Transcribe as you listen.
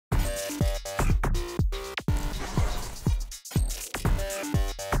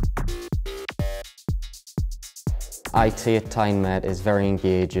IT at TyneMet is very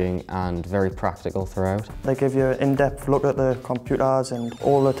engaging and very practical throughout. They give you an in-depth look at the computers and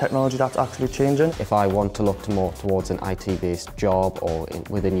all the technology that's actually changing. If I want to look more towards an IT-based job or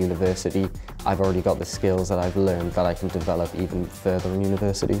within university, I've already got the skills that I've learned that I can develop even further in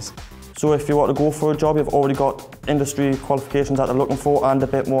universities. So if you want to go for a job, you've already got industry qualifications that they're looking for and a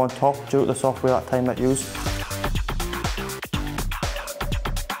bit more on top due to the software that TyneMet use.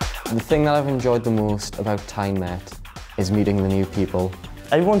 The thing that I've enjoyed the most about TyneMet is meeting the new people.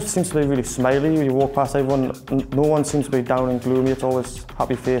 Everyone seems to be really smiley. When you walk past everyone, no one seems to be down and gloomy. It's always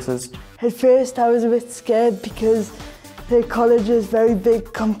happy faces. At first I was a bit scared because the college is very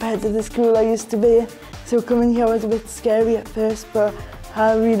big compared to the school I used to be in. So coming here was a bit scary at first, but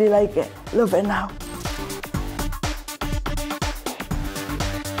I really like it. Love it now.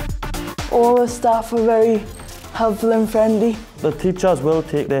 All the staff are very helpful and friendly. The teachers will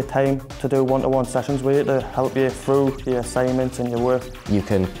take their time to do one-to-one sessions with you to help you through your assignments and your work. You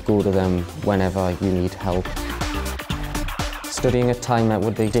can go to them whenever you need help. Studying at TyneMet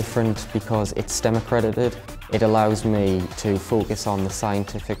would be different because it's STEM accredited. It allows me to focus on the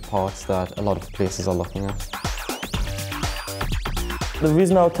scientific parts that a lot of places are looking at. The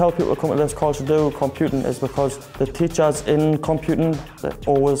reason I would tell people to come to this college to do computing is because the teachers in computing, they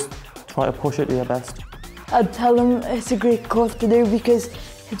always try to push it to your best. I'd tell them it's a great course to do because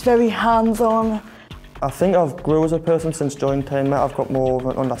it's very hands-on. I think I've grown as a person since joining TyneMet. I've got more of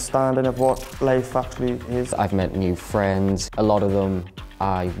an understanding of what life actually is. I've met new friends. A lot of them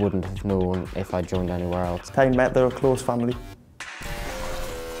I wouldn't have known if I joined anywhere else. TyneMet, they're a close family.